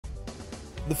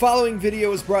The following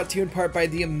video is brought to you in part by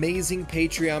the amazing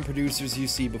Patreon producers you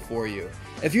see before you.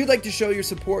 If you'd like to show your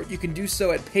support, you can do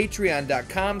so at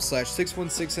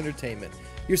patreon.com/616entertainment.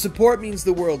 Your support means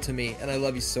the world to me, and I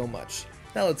love you so much.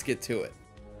 Now let's get to it.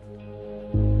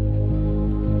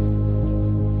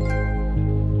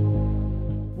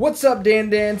 What's up,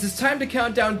 Dan-Dans? It's time to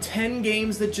count down 10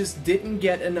 games that just didn't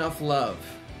get enough love.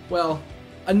 Well,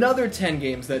 another 10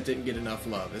 games that didn't get enough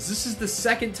love, as this is the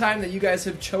second time that you guys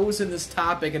have chosen this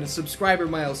topic in a subscriber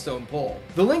milestone poll.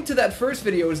 The link to that first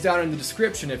video is down in the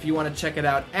description if you want to check it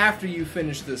out after you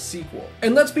finish this sequel.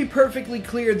 And let's be perfectly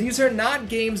clear, these are not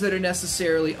games that are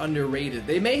necessarily underrated.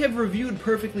 They may have reviewed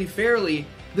perfectly fairly,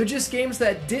 they're just games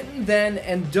that didn't then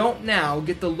and don't now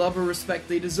get the love or respect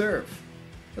they deserve.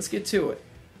 Let's get to it.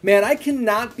 Man, I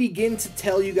cannot begin to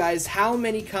tell you guys how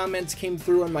many comments came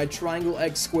through on my Triangle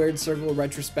X Squared Circle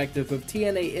retrospective of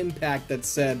TNA Impact that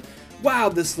said, "Wow,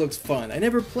 this looks fun. I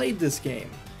never played this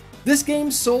game." This game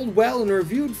sold well and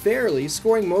reviewed fairly,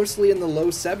 scoring mostly in the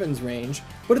low 7s range,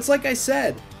 but it's like I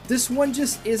said, this one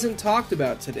just isn't talked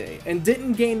about today, and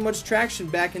didn't gain much traction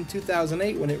back in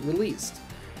 2008 when it released.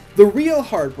 The real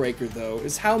heartbreaker, though,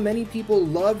 is how many people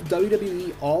loved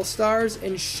WWE All-Stars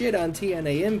and shit on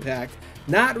TNA Impact,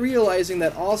 not realizing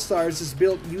that All-Stars is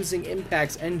built using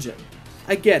Impact's engine.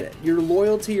 I get it, you're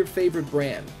loyal to your favorite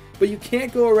brand, but you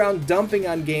can't go around dumping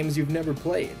on games you've never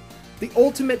played. The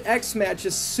Ultimate X match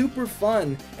is super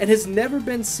fun and has never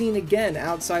been seen again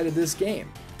outside of this game.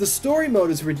 The story mode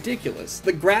is ridiculous,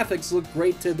 the graphics look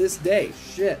great to this day,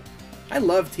 shit. I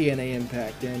love TNA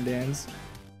Impact, Dan-Dans.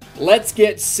 Let's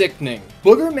get sickening.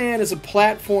 Boogerman is a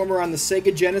platformer on the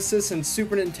Sega Genesis and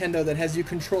Super Nintendo that has you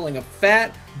controlling a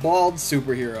fat, bald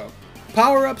superhero.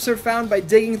 Power-ups are found by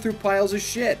digging through piles of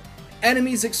shit.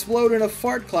 Enemies explode in a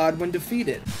fart cloud when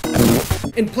defeated.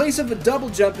 In place of a double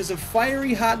jump is a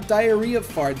fiery hot diarrhea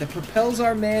fart that propels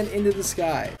our man into the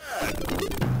sky.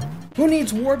 Who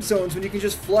needs warp zones when you can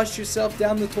just flush yourself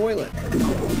down the toilet?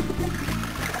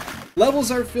 Levels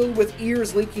are filled with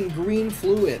ears leaking green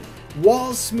fluid.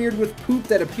 Walls smeared with poop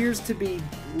that appears to be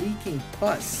leaking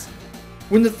pus.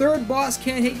 When the third boss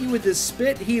can't hit you with his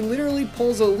spit, he literally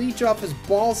pulls a leech off his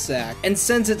ball sack and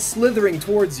sends it slithering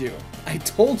towards you. I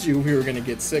told you we were gonna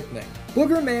get sickening.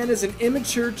 Boogerman is an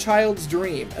immature child's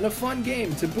dream, and a fun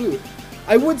game to boot.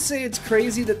 I would say it's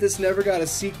crazy that this never got a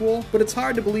sequel, but it's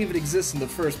hard to believe it exists in the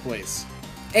first place.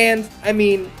 And, I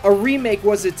mean, a remake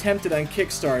was attempted on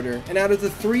Kickstarter, and out of the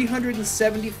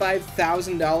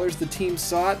 $375,000 the team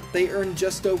sought, they earned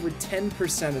just over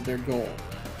 10% of their goal.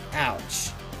 Ouch.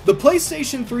 The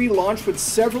PlayStation 3 launched with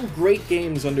several great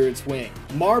games under its wing.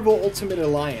 Marvel Ultimate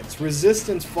Alliance,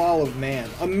 Resistance Fall of Man,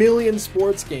 a million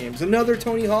sports games, another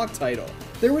Tony Hawk title.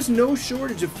 There was no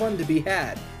shortage of fun to be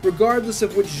had, regardless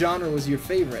of which genre was your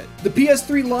favorite. The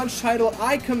PS3 launch title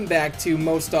I come back to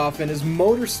most often is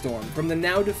Motorstorm from the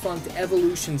now defunct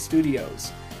Evolution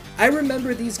Studios. I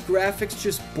remember these graphics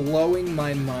just blowing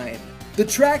my mind. The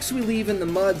tracks we leave in the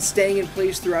mud staying in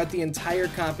place throughout the entire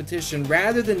competition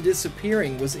rather than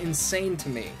disappearing was insane to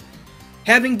me.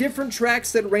 Having different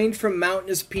tracks that range from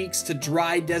mountainous peaks to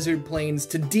dry desert plains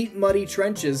to deep muddy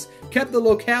trenches kept the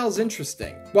locales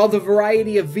interesting, while the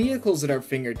variety of vehicles at our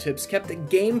fingertips kept the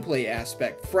gameplay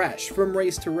aspect fresh from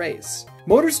race to race.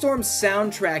 Motorstorm's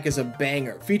soundtrack is a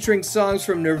banger, featuring songs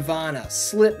from Nirvana,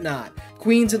 Slipknot,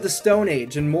 Queens of the Stone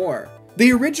Age, and more.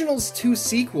 The original's two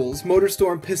sequels,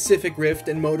 Motorstorm Pacific Rift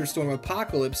and Motorstorm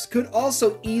Apocalypse, could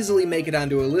also easily make it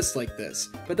onto a list like this,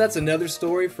 but that's another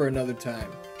story for another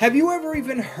time. Have you ever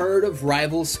even heard of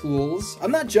Rival Schools?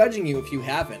 I'm not judging you if you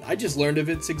haven't, I just learned of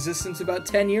its existence about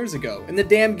 10 years ago, and the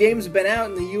damn game's been out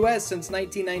in the US since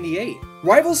 1998.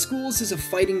 Rival Schools is a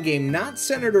fighting game not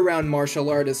centered around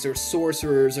martial artists or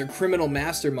sorcerers or criminal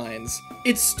masterminds.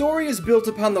 Its story is built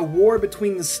upon the war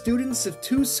between the students of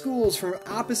two schools from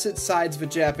opposite sides of a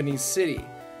Japanese city.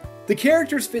 The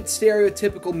characters fit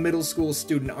stereotypical middle school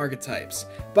student archetypes.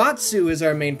 Batsu is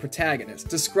our main protagonist,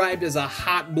 described as a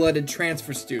hot-blooded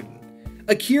transfer student.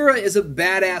 Akira is a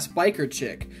badass biker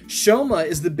chick. Shoma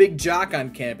is the big jock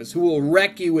on campus who will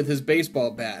wreck you with his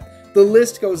baseball bat. The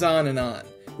list goes on and on.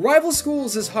 Rival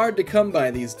Schools is hard to come by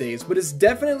these days, but it's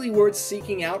definitely worth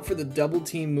seeking out for the double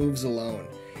team moves alone.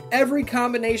 Every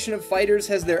combination of fighters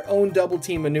has their own double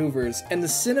team maneuvers, and the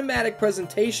cinematic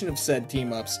presentation of said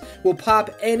team-ups will pop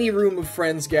any room of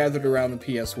friends gathered around the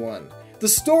PS1. The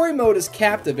story mode is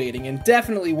captivating and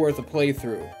definitely worth a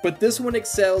playthrough, but this one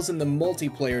excels in the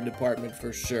multiplayer department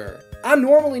for sure. I'm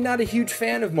normally not a huge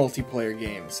fan of multiplayer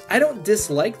games. I don't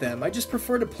dislike them, I just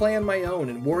prefer to play on my own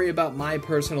and worry about my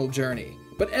personal journey.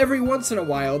 But every once in a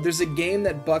while, there's a game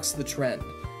that bucks the trend.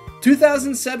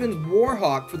 2007's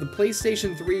Warhawk for the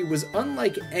PlayStation 3 was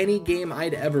unlike any game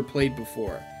I'd ever played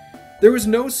before. There was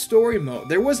no story mode,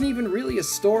 there wasn't even really a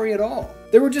story at all.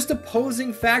 There were just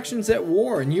opposing factions at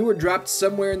war and you were dropped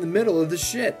somewhere in the middle of the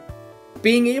shit.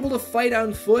 Being able to fight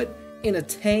on foot, in a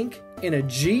tank, in a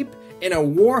jeep, in a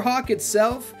Warhawk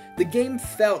itself, the game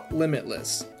felt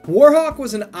limitless. Warhawk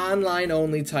was an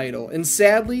online-only title, and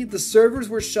sadly, the servers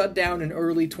were shut down in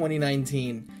early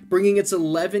 2019, bringing its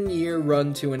 11-year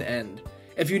run to an end.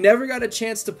 If you never got a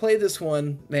chance to play this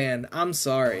one, man, I'm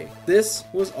sorry. This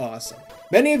was awesome.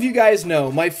 Many of you guys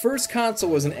know, my first console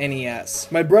was an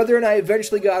NES. My brother and I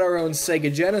eventually got our own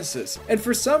SEGA Genesis, and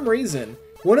for some reason,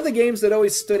 one of the games that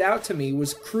always stood out to me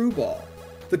was Crüe Ball.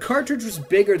 The cartridge was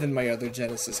bigger than my other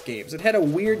Genesis games. It had a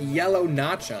weird yellow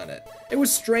notch on it. It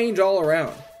was strange all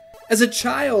around. As a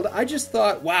child, I just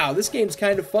thought, wow, this game's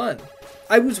kind of fun.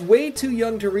 I was way too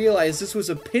young to realize this was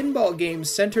a pinball game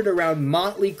centered around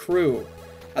Motley Crue.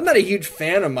 I'm not a huge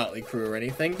fan of Motley Crue or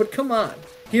anything, but come on.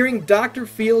 Hearing Dr.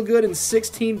 Feelgood in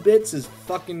 16 bits is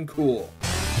fucking cool.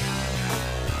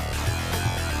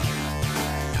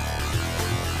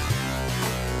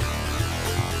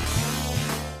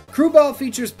 Crüe Ball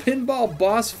features pinball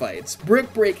boss fights,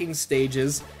 brick-breaking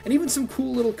stages, and even some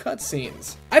cool little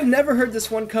cutscenes. I've never heard this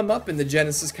one come up in the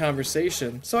Genesis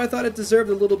conversation, so I thought it deserved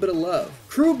a little bit of love.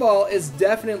 Crüe Ball is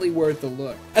definitely worth a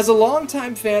look. As a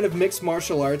longtime fan of mixed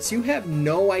martial arts, you have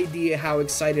no idea how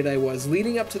excited I was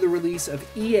leading up to the release of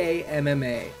EA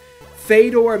MMA.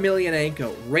 Fedor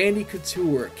Emelianenko, Randy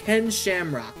Couture, Ken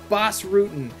Shamrock, Bas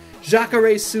Rutten,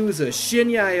 Jacare Souza,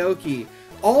 Shinya Aoki,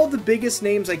 all the biggest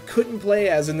names I couldn't play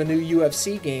as in the new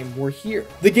UFC game were here.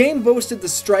 The game boasted the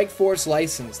Strikeforce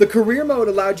license. The career mode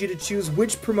allowed you to choose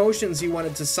which promotions you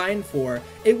wanted to sign for.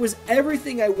 It was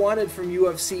everything I wanted from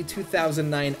UFC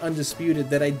 2009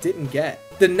 Undisputed that I didn't get.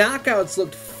 The knockouts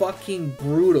looked fucking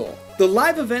brutal. The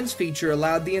live events feature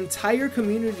allowed the entire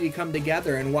community to come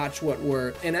together and watch what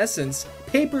were, in essence,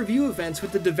 pay-per-view events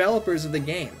with the developers of the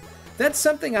game. That's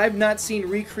something I've not seen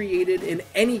recreated in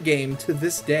any game to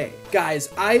this day. Guys,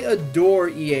 I adore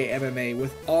EA MMA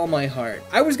with all my heart.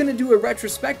 I was going to do a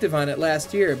retrospective on it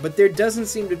last year, but there doesn't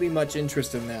seem to be much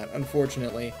interest in that,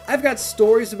 unfortunately. I've got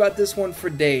stories about this one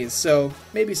for days, so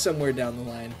maybe somewhere down the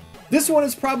line. This one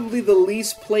is probably the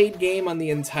least played game on the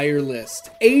entire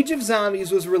list. Age of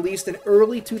Zombies was released in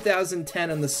early 2010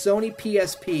 on the Sony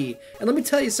PSP, and let me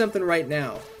tell you something right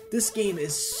now. This game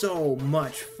is so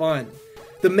much fun.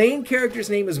 The main character's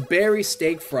name is Barry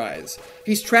Steak Fries.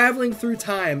 He's traveling through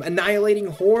time, annihilating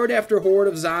horde after horde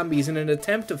of zombies in an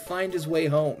attempt to find his way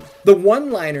home. The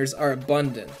one-liners are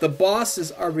abundant, the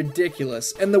bosses are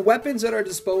ridiculous, and the weapons at our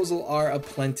disposal are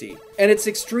aplenty. And its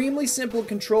extremely simple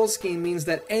control scheme means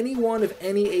that anyone of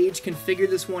any age can figure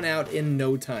this one out in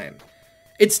no time.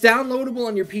 It's downloadable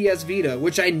on your PS Vita,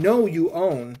 which I know you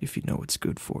own, if you know it's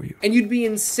good for you. And you'd be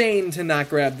insane to not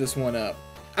grab this one up.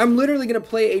 I'm literally going to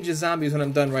play Age of Zombies when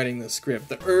I'm done writing this script.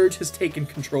 The urge has taken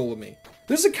control of me.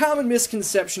 There's a common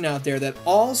misconception out there that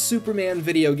all Superman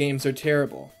video games are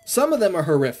terrible. Some of them are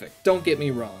horrific, don't get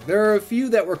me wrong. There are a few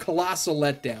that were colossal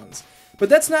letdowns. But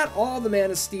that's not all the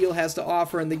Man of Steel has to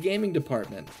offer in the gaming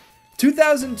department.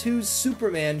 2002's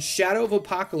Superman Shadow of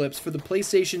Apocalypse for the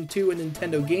PlayStation 2 and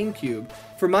Nintendo GameCube,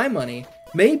 for my money,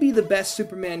 may be the best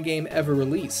Superman game ever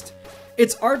released.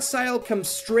 Its art style comes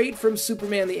straight from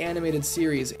Superman the Animated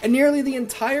Series, and nearly the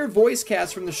entire voice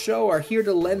cast from the show are here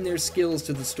to lend their skills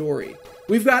to the story.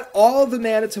 We've got all of the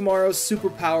Man of Tomorrow's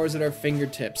superpowers at our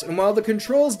fingertips, and while the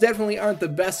controls definitely aren't the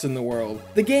best in the world,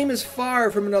 the game is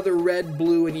far from another red,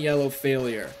 blue, and yellow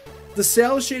failure. The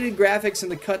cel-shaded graphics in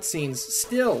the cutscenes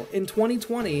still, in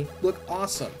 2020, look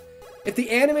awesome. If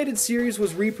the animated series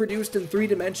was reproduced in 3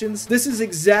 dimensions, this is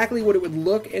exactly what it would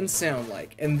look and sound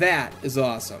like, and that is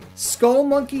awesome.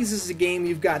 Skullmonkeys is a game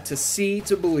you've got to see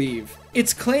to believe.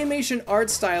 Its claymation art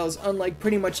style is unlike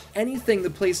pretty much anything the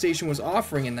PlayStation was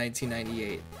offering in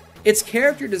 1998. Its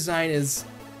character design is...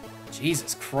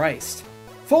 Jesus Christ.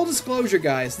 Full disclosure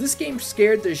guys, this game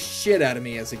scared the shit out of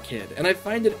me as a kid, and I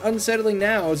find it unsettling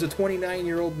now as a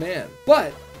 29-year-old man.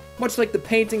 But much like the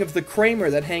painting of the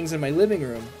Kramer that hangs in my living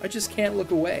room, I just can't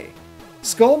look away.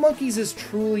 Skullmonkeys is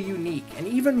truly unique, and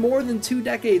even more than 2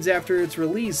 decades after its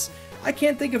release, I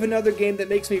can't think of another game that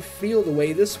makes me feel the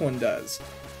way this one does.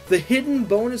 The hidden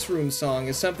bonus room song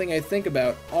is something I think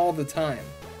about all the time.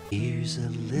 Here's a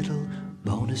little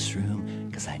bonus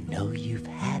room, 'cause I know you've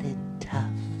had it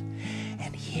tough.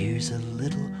 And here's a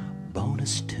little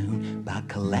bonus tune about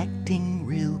collecting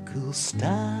real cool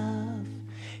stuff.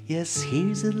 Yes,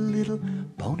 here's a little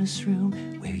bonus room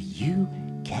where you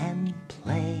can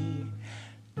play.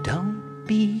 Don't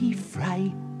be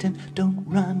frightened, and don't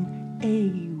run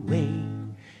away.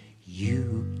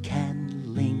 You can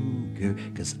linger,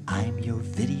 'cause I'm your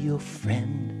video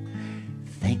friend.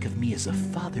 Think of me as a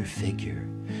father figure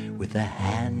with a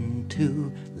hand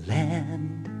to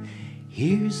lend.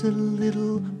 Here's a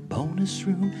little bonus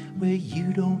room where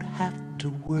you don't have to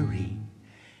worry.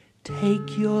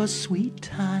 Take your sweet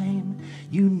time,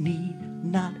 you need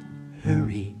not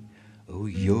hurry. Oh,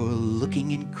 you're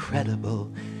looking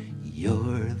incredible,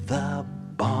 you're the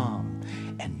bomb.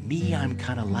 And me, I'm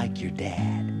kinda like your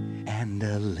dad, and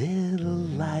a little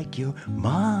like your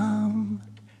mom.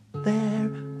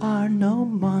 There are no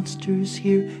monsters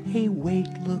here, hey wait,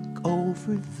 look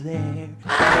over there.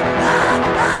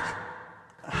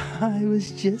 I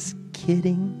was just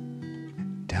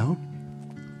kidding, don't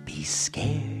be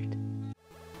scared.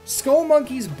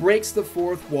 Skullmonkeys breaks the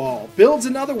fourth wall, builds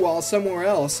another wall somewhere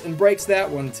else, and breaks that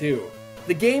one too.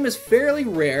 The game is fairly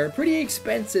rare, pretty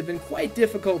expensive, and quite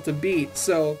difficult to beat,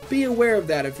 so be aware of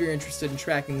that if you're interested in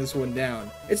tracking this one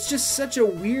down. It's just such a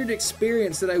weird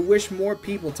experience that I wish more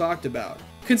people talked about.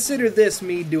 Consider this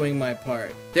me doing my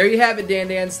part. There you have it,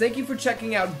 Dan-Dans. Thank you for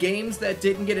checking out Games That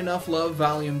Didn't Get Enough Love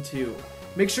Volume 2.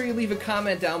 Make sure you leave a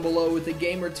comment down below with a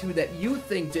game or two that you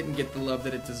think didn't get the love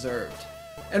that it deserved.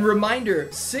 And reminder,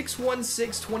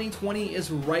 6/16/2020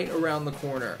 is right around the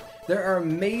corner. There are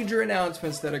major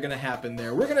announcements that are going to happen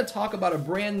there. We're going to talk about a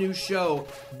brand new show.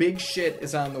 Big shit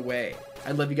is on the way.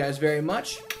 I love you guys very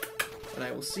much, and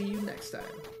I will see you next time.